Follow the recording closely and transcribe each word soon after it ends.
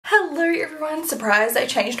Hello everyone, surprise, I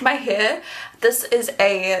changed my hair. This is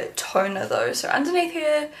a toner though, so underneath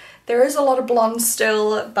here there is a lot of blonde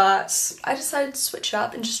still, but I decided to switch it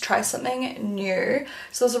up and just try something new.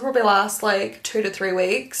 So this will probably last like 2 to 3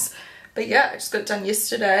 weeks. But yeah, I just got it done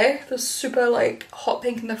yesterday. This super like hot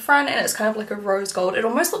pink in the front and it's kind of like a rose gold. It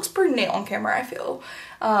almost looks brunette on camera, I feel.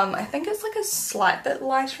 I think it's like a slight bit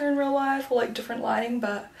lighter in real life or like different lighting,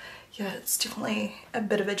 but yeah, it's definitely a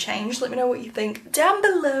bit of a change. Let me know what you think down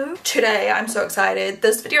below. Today, I'm so excited.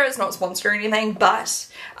 This video is not sponsored or anything, but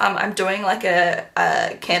I'm doing like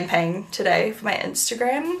a campaign today for my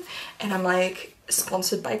Instagram, and I'm like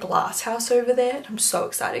sponsored by Glass House over there. And I'm so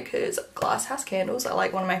excited because Glass House candles are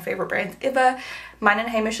like one of my favorite brands ever. Mine and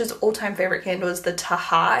Hamish's all-time favorite candle is the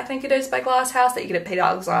Taha, I think it is, by Glass House that you get at Peter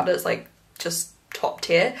Alexander. It's like just top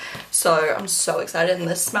tier. So I'm so excited, and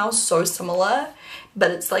this smells so similar,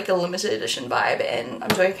 but it's like a limited edition vibe, and I'm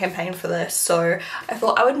doing a campaign for this, so I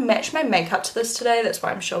thought I would match my makeup to this today. That's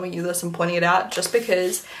why I'm showing you this and pointing it out, just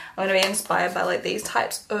because I'm going to be inspired by like these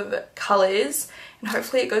types of colours, and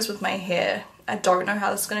hopefully it goes with my hair. I don't know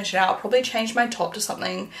how this is going to turn out. I'll probably change my top to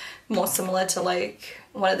something more similar to like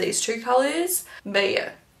one of these two colours, but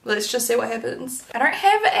yeah, let's just see what happens. I don't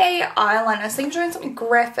have a eyeliner. I was thinking of doing something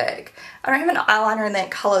graphic. I don't have an eyeliner in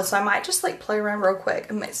that colour, so I might just like play around real quick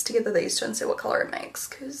and mix together these two and see what colour it makes,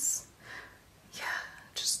 because yeah,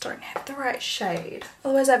 I just don't have the right shade.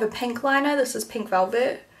 Otherwise I have a pink liner. This is Pink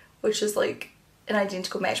Velvet, which is like an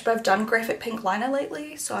identical match, but I've done graphic pink liner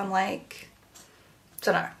lately, so I'm like,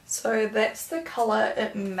 don't know. So that's the colour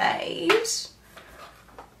it made.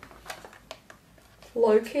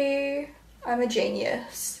 Low-key, I'm a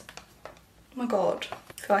genius. Oh my god.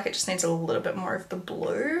 I feel like it just needs a little bit more of the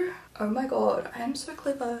blue. Oh my god, I am so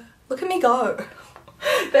clever. Look at me go.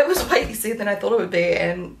 That was way easier than I thought it would be,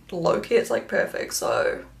 and low-key it's like perfect,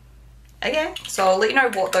 so okay. So I'll let you know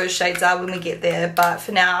what those shades are when we get there, but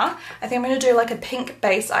for now, I think I'm going to do like a pink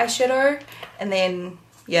base eyeshadow and then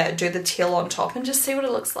yeah, do the teal on top and just see what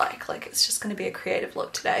it looks like. Like it's just going to be a creative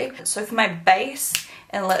look today. So for my base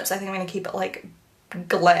and lips, I think I'm going to keep it like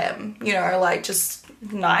glam, you know, like just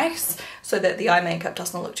nice, so that the eye makeup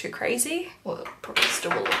doesn't look too crazy. Well, it probably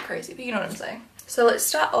still will look crazy, but you know what I'm saying. So let's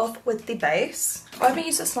start off with the base. I haven't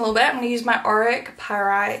used this in a little bit. I'm going to use my Auric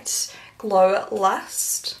Pyrite Glow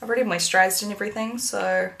Lust. I've already moisturized and everything,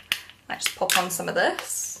 so I just pop on some of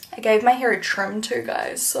this. I gave my hair a trim too,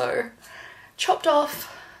 guys, so chopped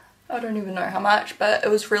off, I don't even know how much, but it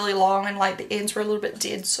was really long and like the ends were a little bit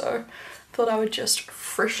dead, so thought I would just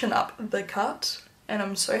freshen up the cut. And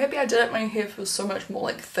I'm so happy I did it. My hair feels so much more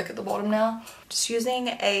like thick at the bottom now. Just using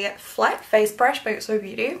a flat face brush by So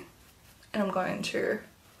Beauty, and I'm going to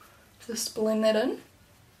just blend that in.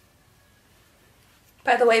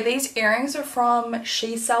 By the way, these earrings are from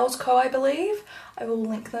She Sells Co, I believe. I will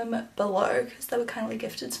link them below because they were kindly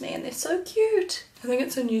gifted to me and they're so cute. I think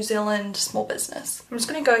it's a New Zealand small business. I'm just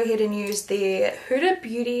going to go ahead and use the Huda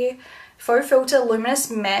Beauty Faux Filter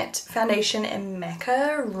Luminous Matte Foundation in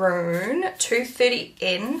Macaroon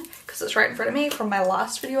 230N, because it's right in front of me from my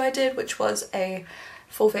last video I did, which was a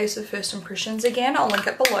full face of first impressions again. I'll link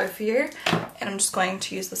it below for you. And I'm just going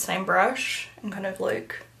to use the same brush and kind of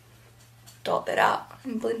like dot that out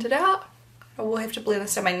and blend it out. I will have to blend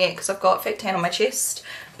this down my neck because I've got fat tan on my chest,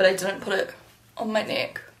 but I didn't put it on my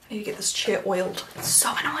neck. I need to get this chair oiled. It's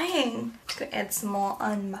so annoying. Just gonna add some more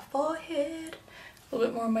on my forehead. A little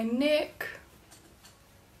bit more on my neck.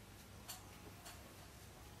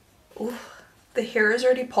 Ooh, the hair is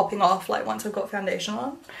already popping off like once I've got foundation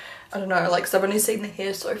on. I don't know, like, 'cause I've only seen the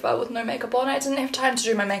hair so far with no makeup on. I didn't have time to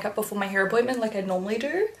do my makeup before my hair appointment like I normally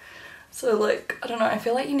do. So like, I don't know, I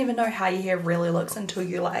feel like you never know how your hair really looks until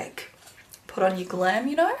you like put on your glam,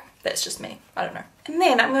 you know? That's just me, I don't know. And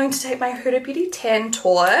then I'm going to take my Huda Beauty Tan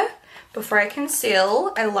Tour before I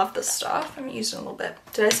conceal. I love this stuff. I haven't used it in a little bit.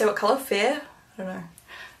 Did I say what colour? Fair? I don't know.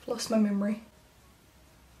 Lost my memory.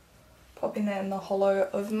 Popping that in the hollow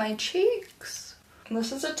of my cheeks. And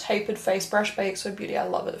this is a tapered face brush by So Beauty. I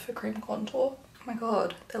love it for cream contour. Oh my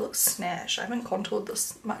god, that looks snatched. I haven't contoured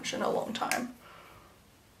this much in a long time.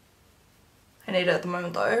 I need it at the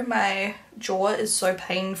moment though. My jaw is so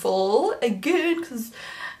painful again because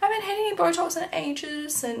I haven't had any Botox in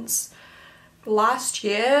ages, since last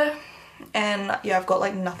year. And yeah, I've got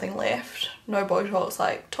like nothing left. No Botox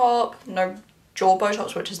like top, no jaw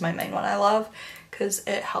Botox, which is my main one I love because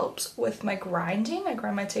it helps with my grinding. I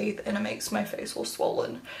grind my teeth and it makes my face all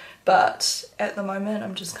swollen. But at the moment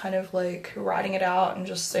I'm just kind of like writing it out and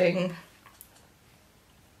just seeing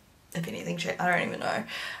if anything changes. I don't even know.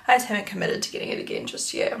 I just haven't committed to getting it again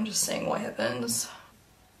just yet. I'm just seeing what happens.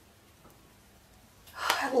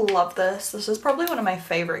 I I love this. This is probably one of my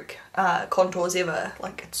favorite contours ever.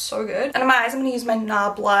 Like, it's so good. And on my eyes, I'm going to use my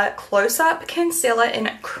Nabla Close Up Concealer in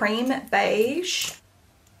Cream Beige.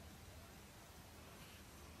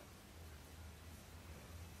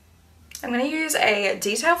 I'm going to use a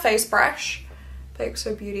detail face brush by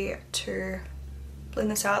XO Beauty to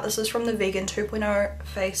blend this out. This is from the Vegan 2.0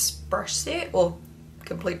 face brush set, or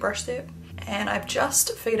complete brush set. And I've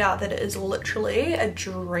just figured out that it is literally a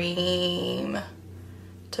dream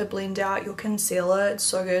to blend out your concealer. It's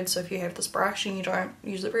so good. So if you have this brush and you don't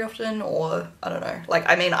use it very often, or I don't know, like,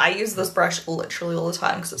 I mean, I use this brush literally all the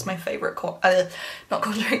time because it's my favorite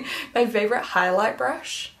my favorite highlight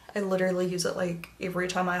brush. I literally use it like every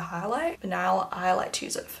time I highlight, but now I like to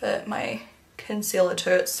use it for my concealer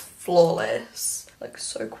too. It's flawless, like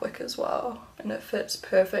so quick as well, and it fits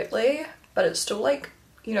perfectly, but it's still like,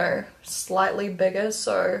 you know, slightly bigger,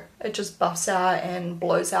 so it just buffs out and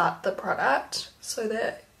blows out the product so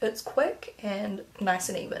that it's quick and nice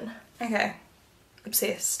and even. Okay,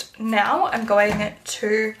 obsessed. Now I'm going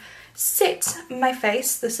to set my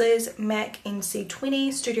face. This is MAC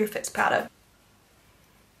NC20 Studio Fix Powder.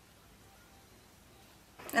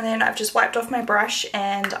 And then I've just wiped off my brush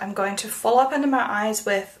and I'm going to follow up under my eyes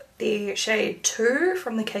with the shade 2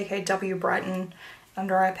 from the KKW Brighten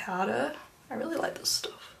Under Eye Powder. I really like this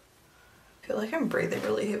stuff. I feel like I'm breathing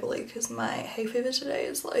really heavily because my hay fever today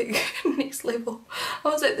is like next level. I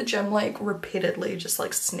was at the gym like repeatedly just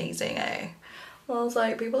like sneezing, eh? Well, I was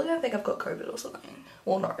like, people are gonna think I've got COVID or something.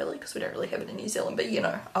 Well, not really, because we don't really have it in New Zealand, but you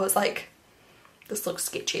know, I was like, this looks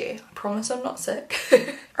sketchy. I promise I'm not sick.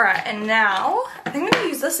 Alright, and now I think I'm going to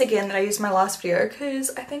use this again that I used in my last video because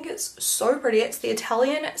I think it's so pretty. It's the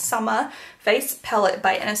Italian Summer Face Palette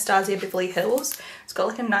by Anastasia Beverly Hills. It's got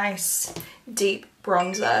like a nice deep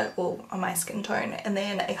bronzer, well, on my skin tone, and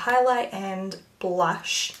then a highlight and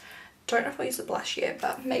blush. Don't know if I'll use the blush yet,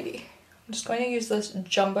 but maybe. I'm just going to use this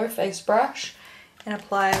jumbo face brush and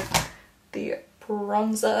apply the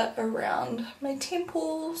bronzer around my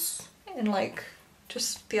temples and like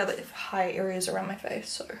just the other high areas around my face,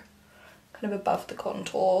 so kind of above the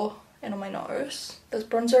contour and on my nose. This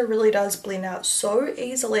bronzer really does blend out so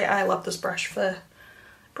easily. I love this brush for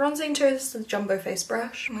bronzing too. This is the jumbo face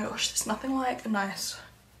brush. Oh my gosh, there's nothing like a nice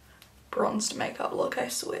bronzed makeup look, I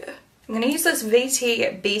swear. I'm going to use this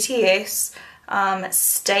VT BTS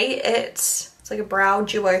Stay It. It's like a brow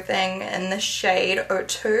duo thing in the shade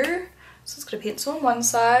 02. So it's got a pencil on one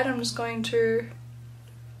side. I'm just going to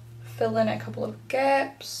fill in a couple of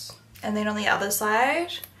gaps, and then on the other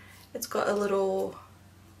side it's got a little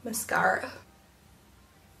mascara.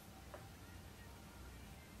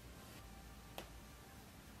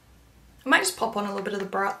 I might just pop on a little bit of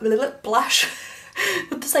the blush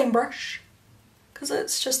with the same brush because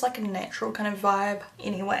it's just like a natural kind of vibe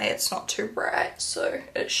anyway. It's not too bright, so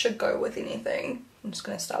it should go with anything. I'm just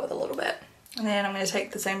going to start with a little bit, and then I'm going to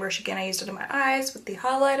take the same brush again. I used it in my eyes with the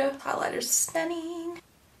highlighter. Highlighter's stunning.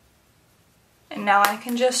 And now I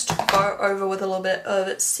can just go over with a little bit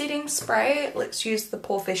of setting spray. Let's use the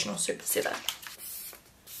Professional Super Setter.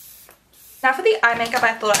 Now for the eye makeup,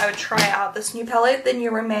 I thought I would try out this new palette, the New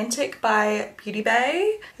Romantic by Beauty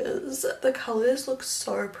Bay, because the colours look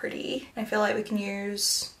so pretty. I feel like we can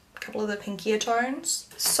use a couple of the pinkier tones.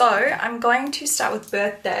 So I'm going to start with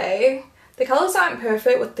Birthday. The colours aren't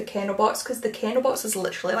perfect with the candle box because the candle box is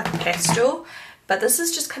literally like a pastel, but this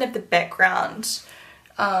is just kind of the background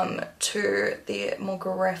to the more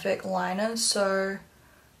graphic liners, so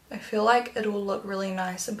I feel like it'll look really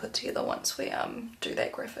nice and put together once we do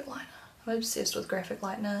that graphic liner. I'm obsessed with graphic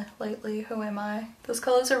liner lately, who am I? Those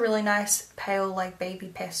colours are really nice, pale like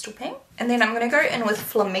baby pastel pink. And then I'm going to go in with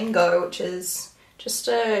Flamingo, which is just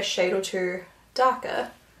a shade or two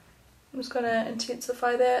darker. I'm just going to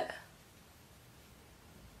intensify that.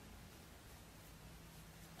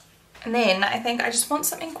 And then I think I just want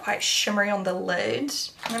something quite shimmery on the lid.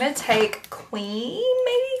 I'm going to take Queen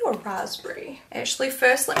maybe, or Raspberry. Actually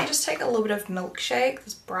first let me just take a little bit of Milkshake,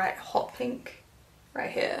 this bright hot pink right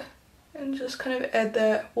here. And just kind of add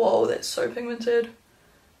that, whoa, that's so pigmented,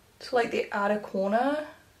 to like the outer corner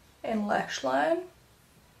and lash line.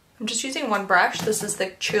 I'm just using one brush. This is the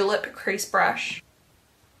Tulip Crease Brush.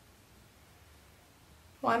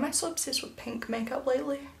 Why am I so obsessed with pink makeup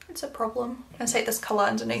lately? It's a problem. I'm going to take this colour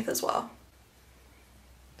underneath as well.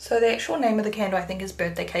 So the actual name of the candle I think is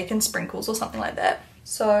Birthday Cake and Sprinkles or something like that.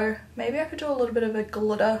 So maybe I could do a little bit of a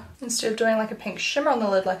glitter instead of doing like a pink shimmer on the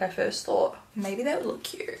lid like I first thought. Maybe that would look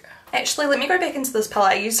cute. Actually, let me go back into this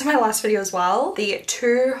palette I used in my last video as well. The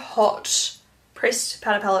Too Hot Pressed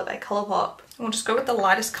Powder Palette by Colourpop. And we'll just go with the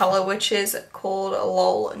lightest colour, which is called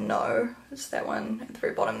Lol No. It's that one at the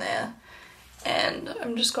very bottom there. And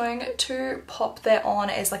I'm just going to pop that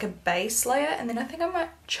on as like a base layer, and then I think I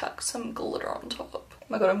might chuck some glitter on top. Oh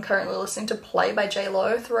my god, I'm currently listening to Play by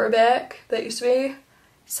J-Lo, throwback. That used to be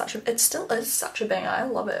it still is such a banger. I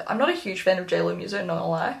love it. I'm not a huge fan of J-Lo music, not gonna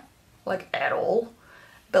lie, like at all,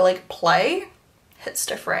 but like Play hits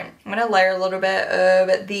different. I'm gonna layer a little bit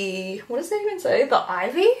of the, what does that even say? The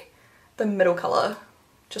Ivy? The middle color,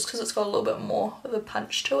 just because it's got a little bit more of a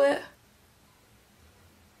punch to it.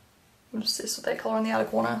 I'm obsessed with that color in the outer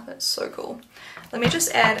corner. That's so cool. Let me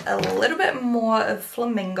just add a little bit more of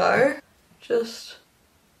Flamingo, just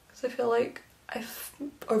because I feel like I've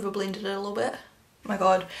over blended it a little bit. Oh my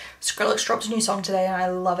god, Skrillex dropped a new song today and I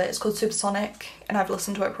love it. It's called Supersonic, and I've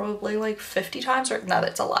listened to it probably like 50 times, or no,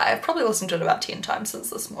 that's a lie. I've probably listened to it about 10 times since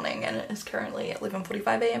this morning, and it is currently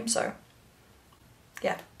 11:45 AM, so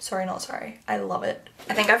yeah, sorry not sorry. I love it.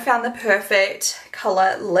 I think I've found the perfect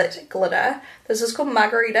color lit glitter. This is called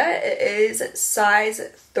Margarita. It is size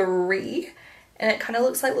 3, and it kind of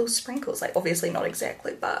looks like little sprinkles, like obviously not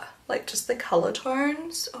exactly, but like just the color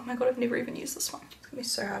tones. Oh my god, I've never even used this one. It's gonna be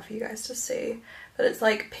so hard for you guys to see, but it's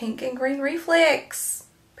like pink and green reflex.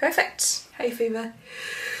 Perfect. Hay fever.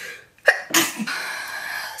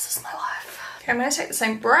 This is my life. Okay, I'm gonna take the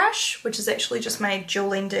same brush, which is actually just my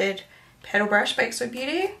dual ended paddle brush by XO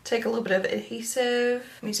Beauty. Take a little bit of adhesive.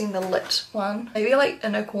 I'm using the lit one. Maybe like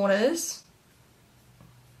inner corners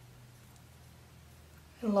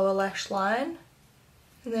and lower lash line,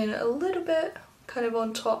 and then a little bit kind of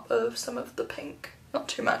on top of some of the pink. Not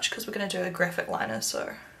too much because we're going to do a graphic liner,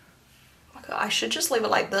 so okay, I should just leave it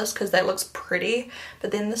like this because that looks pretty,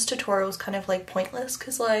 but then this tutorial is kind of like pointless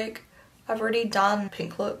because like I've already done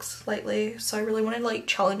pink looks lately, so I really want to like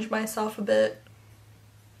challenge myself a bit.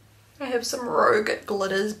 I have some rogue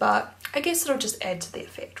glitters, but I guess it'll just add to the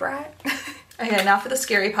effect, right? Okay, now for the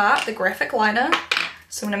scary part, the graphic liner.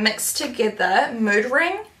 So I'm going to mix together Mood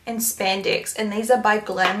Ring and Spandex, and these are by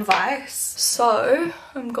Glam Vice. So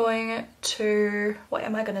I'm going to, what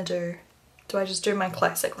am I going to do? Do I just do my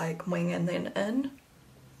classic like wing and then in?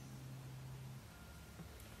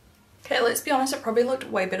 Okay, let's be honest, it probably looked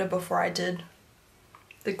way better before I did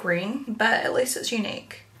the green, but at least it's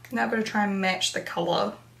unique. Now I'm going to try and match the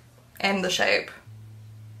colour and the shape.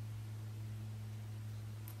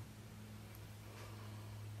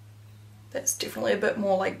 That's definitely a bit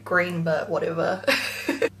more like green, but whatever.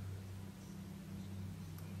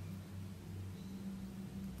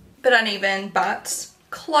 Bit uneven, but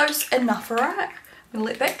close enough, alright? I'm gonna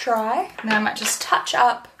let that dry. Now I might just touch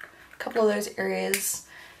up a couple of those areas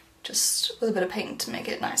just with a bit of paint to make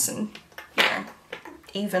it nice and, you know,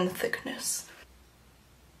 even thickness.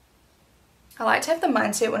 I like to have the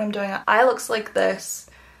mindset when I'm doing eye looks like this,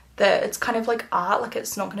 that it's kind of like art, like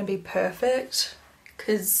it's not going to be perfect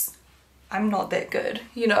because I'm not that good,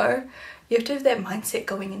 you know? You have to have that mindset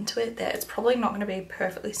going into it that it's probably not going to be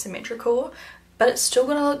perfectly symmetrical, but it's still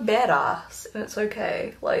going to look badass, and it's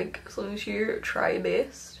okay. Like, as long as you try your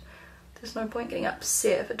best, there's no point getting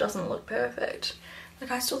upset if it doesn't look perfect. Like,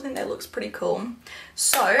 I still think that looks pretty cool.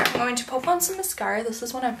 So I'm going to pop on some mascara. This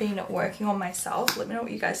is one I've been working on myself. Let me know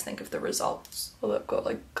what you guys think of the results. Well, I've got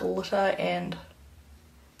like glitter and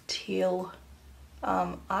teal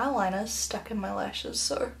eyeliner stuck in my lashes,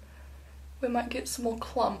 so we might get some more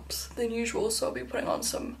clumps than usual, so I'll be putting on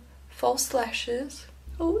some false lashes.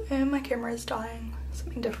 Oh, and my camera is dying.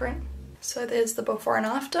 Something different. So there's the before and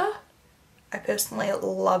after. I personally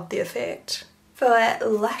love the effect. For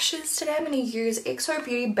lashes today, I'm going to use XO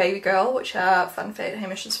Beauty Baby Girl, which are, fun fact,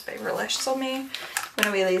 Hamish's favourite lashes on me. When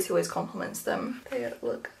I wear these, he always compliments them. They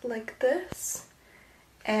look like this.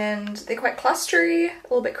 And they're quite clustery, a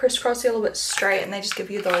little bit crisscrossy, a little bit straight, and they just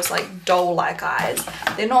give you those like doll-like eyes.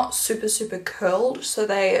 They're not super curled, so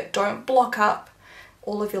they don't block up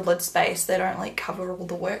all of your lid space. They don't like cover all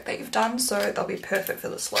the work that you've done, so they'll be perfect for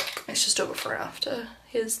this look. Let's just do it before and after.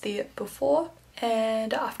 Here's the before.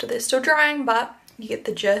 And after, they're still drying, but you get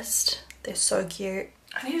the gist. They're so cute.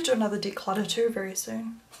 I need to do another declutter too very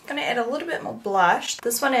soon. I'm gonna add a little bit more blush.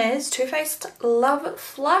 This one is Too Faced Love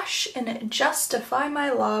Flush in Justify My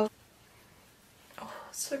Love. Oh,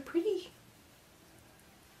 so pretty.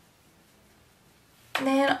 And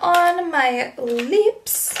then on my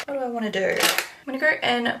lips, what do I want to do? I'm gonna go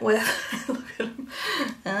in with, look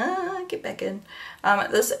at them, get back in.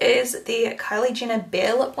 This is the Kylie Jenner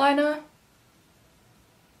Bare Lip Liner.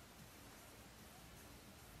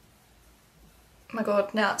 Oh my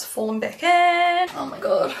god, now it's fallen back in. Oh my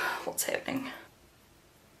god, what's happening?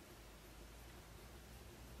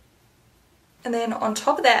 And then on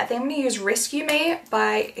top of that, I think I'm going to use Rescue Me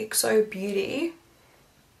by XO Beauty.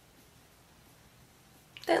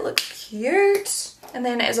 That looks cute. And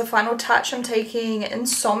then as a final touch, I'm taking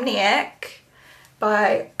Insomniac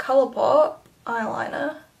by Colourpop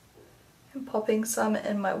eyeliner and popping some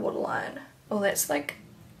in my waterline. Oh, that's like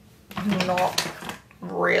not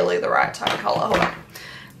really the right type of colour. Hold on.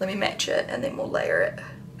 Let me match it and then we'll layer it.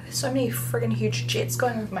 There's so many friggin' huge jets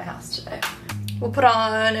going over my house today. We'll put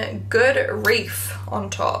on Good Reef on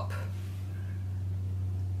top.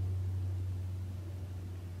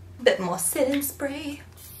 Bit more setting spray.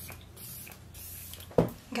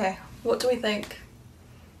 Okay, what do we think?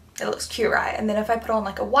 It looks cute, right? And then if I put on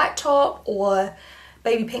like a white top or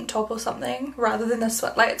baby pink top or something rather than this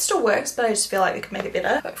one, like it still works, but I just feel like we could make it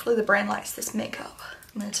better. Hopefully the brand likes this makeup.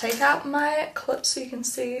 I'm gonna take out my clip so you can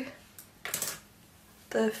see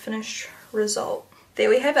the finished result. There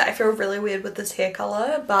we have it. I feel really weird with this hair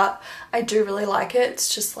color, but I do really like it.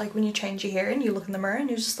 It's just like when you change your hair and you look in the mirror and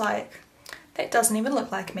you're just like, that doesn't even look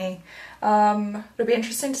like me. It'll be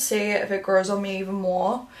interesting to see if it grows on me even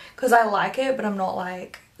more, because I like it, but I'm not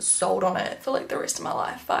like sold on it for like the rest of my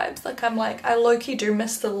life vibes. Like I'm like, I low-key do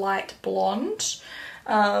miss the light blonde,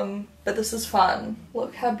 but this is fun.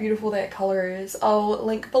 Look how beautiful that color is. I'll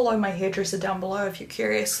link below my hairdresser down below if you're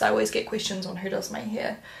curious, 'cause I always get questions on who does my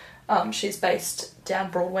hair. She's based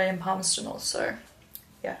down Broadway in Palmerston North, so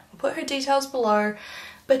yeah, I'll put her details below.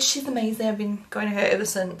 But she's amazing. I've been going to her ever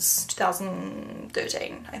since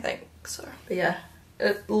 2013, I think. So, but yeah,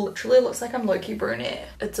 it literally looks like I'm low-key brunette.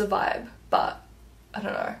 It's a vibe, but I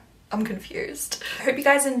don't know. I'm confused. I hope you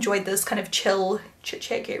guys enjoyed this kind of chill chit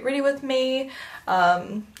chat get ready with me.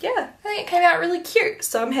 Yeah, I think it came out really cute,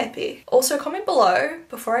 so I'm happy. Also comment below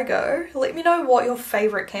before I go. Let me know what your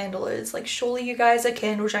favorite candle is. Like surely you guys are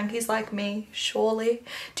candle junkies like me, surely.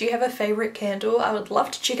 Do you have a favorite candle? I would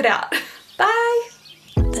love to check it out. Bye!